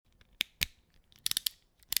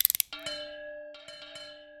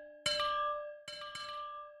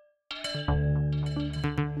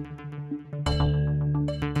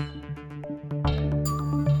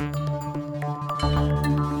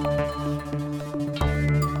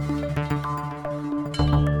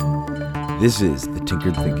This is the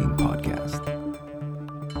Tinkered Thinking Podcast.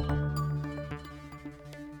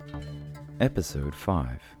 Episode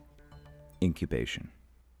 5. Incubation.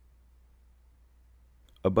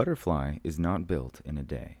 A butterfly is not built in a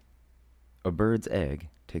day. A bird's egg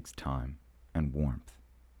takes time and warmth.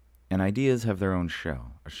 And ideas have their own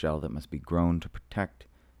shell, a shell that must be grown to protect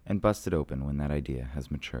and busted open when that idea has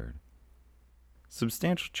matured.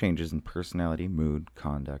 Substantial changes in personality, mood,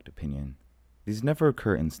 conduct, opinion, these never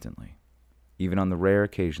occur instantly, even on the rare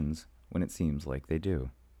occasions when it seems like they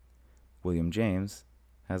do. William James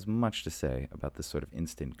has much to say about this sort of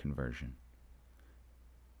instant conversion.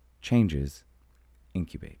 Changes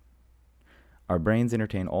incubate. Our brains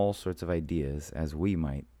entertain all sorts of ideas as we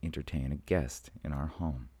might entertain a guest in our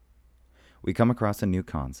home. We come across a new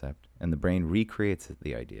concept, and the brain recreates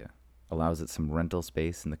the idea, allows it some rental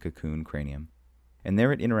space in the cocoon cranium, and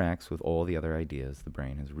there it interacts with all the other ideas the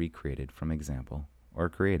brain has recreated from example or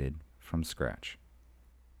created from scratch.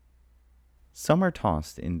 Some are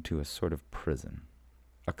tossed into a sort of prison,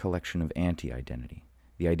 a collection of anti-identity,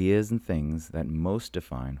 the ideas and things that most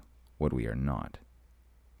define what we are not.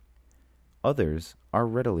 Others are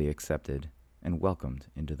readily accepted and welcomed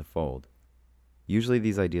into the fold. Usually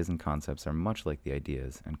these ideas and concepts are much like the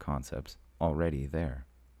ideas and concepts already there.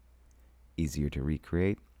 Easier to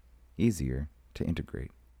recreate, easier to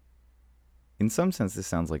integrate. In some sense, this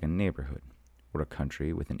sounds like a neighborhood or a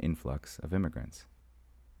country with an influx of immigrants.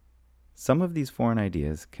 Some of these foreign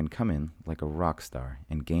ideas can come in like a rock star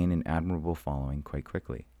and gain an admirable following quite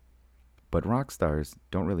quickly. But rock stars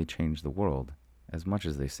don't really change the world as much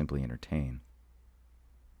as they simply entertain.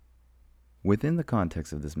 Within the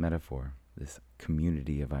context of this metaphor, this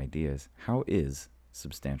community of ideas, how is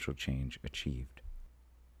substantial change achieved?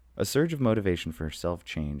 A surge of motivation for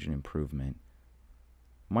self-change and improvement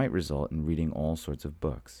might result in reading all sorts of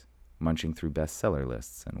books, munching through bestseller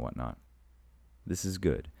lists and whatnot. This is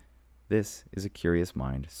good. This is a curious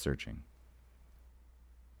mind searching.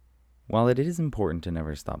 While it is important to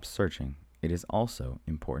never stop searching, it is also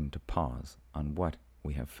important to pause on what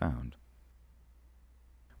we have found.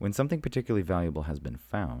 When something particularly valuable has been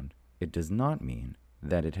found, it does not mean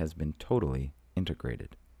that it has been totally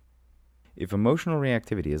integrated. If emotional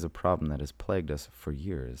reactivity is a problem that has plagued us for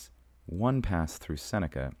years, one pass through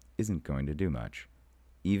Seneca isn't going to do much,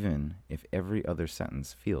 even if every other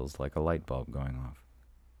sentence feels like a light bulb going off.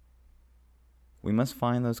 We must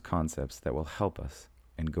find those concepts that will help us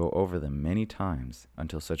and go over them many times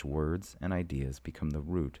until such words and ideas become the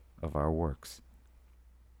root of our works.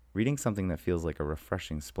 Reading something that feels like a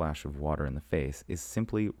refreshing splash of water in the face is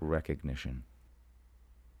simply recognition.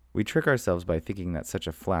 We trick ourselves by thinking that such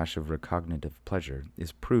a flash of recognitive pleasure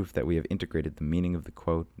is proof that we have integrated the meaning of the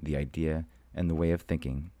quote, the idea, and the way of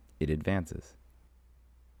thinking it advances.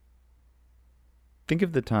 Think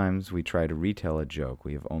of the times we try to retell a joke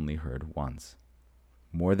we have only heard once.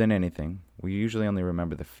 More than anything, we usually only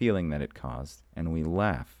remember the feeling that it caused, and we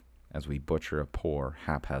laugh as we butcher a poor,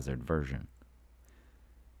 haphazard version.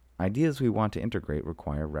 Ideas we want to integrate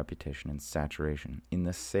require repetition and saturation in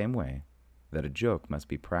the same way that a joke must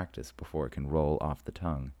be practiced before it can roll off the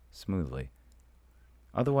tongue smoothly.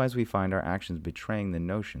 Otherwise, we find our actions betraying the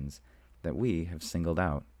notions that we have singled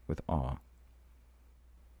out with awe.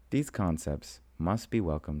 These concepts must be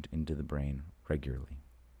welcomed into the brain regularly,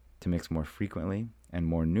 to mix more frequently and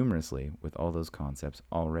more numerously with all those concepts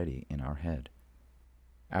already in our head.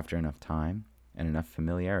 After enough time and enough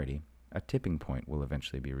familiarity, a tipping point will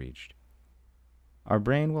eventually be reached. Our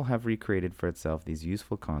brain will have recreated for itself these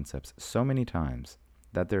useful concepts so many times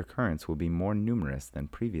that their occurrence will be more numerous than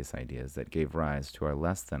previous ideas that gave rise to our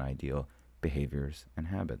less than ideal behaviors and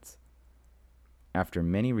habits. After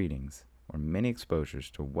many readings or many exposures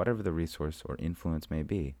to whatever the resource or influence may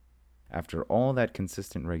be, after all that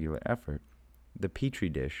consistent regular effort, the petri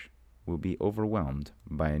dish will be overwhelmed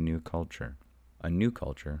by a new culture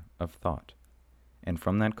of thought. And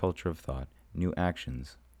from that culture of thought, new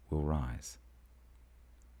actions will rise.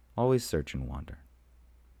 Always search and wander,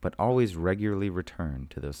 but always regularly return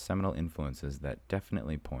to those seminal influences that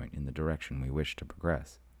definitely point in the direction we wish to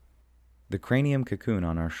progress. The cranium cocoon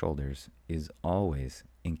on our shoulders is always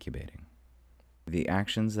incubating. The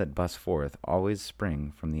actions that bust forth always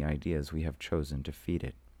spring from the ideas we have chosen to feed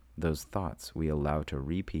it, those thoughts we allow to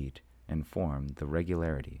repeat and form the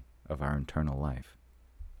regularity of our internal life.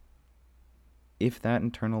 If that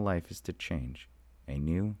internal life is to change, a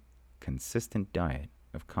new, consistent diet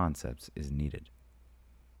of concepts is needed.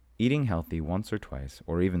 Eating healthy once or twice,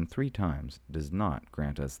 or even 3 times, does not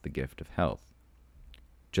grant us the gift of health.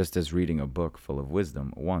 Just as reading a book full of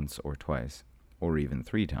wisdom once or twice, or even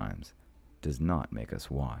 3 times, does not make us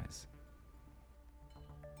wise.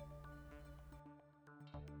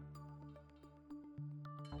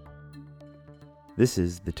 This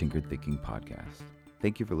is the Tinkered Thinking Podcast.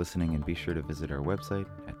 Thank you for listening, and be sure to visit our website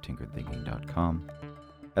at tinkeredthinking.com.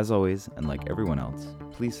 As always, and like everyone else,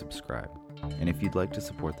 please subscribe. And if you'd like to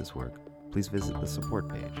support this work, please visit the support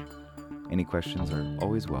page. Any questions are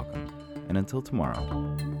always welcome. And until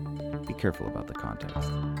tomorrow, be careful about the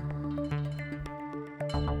context.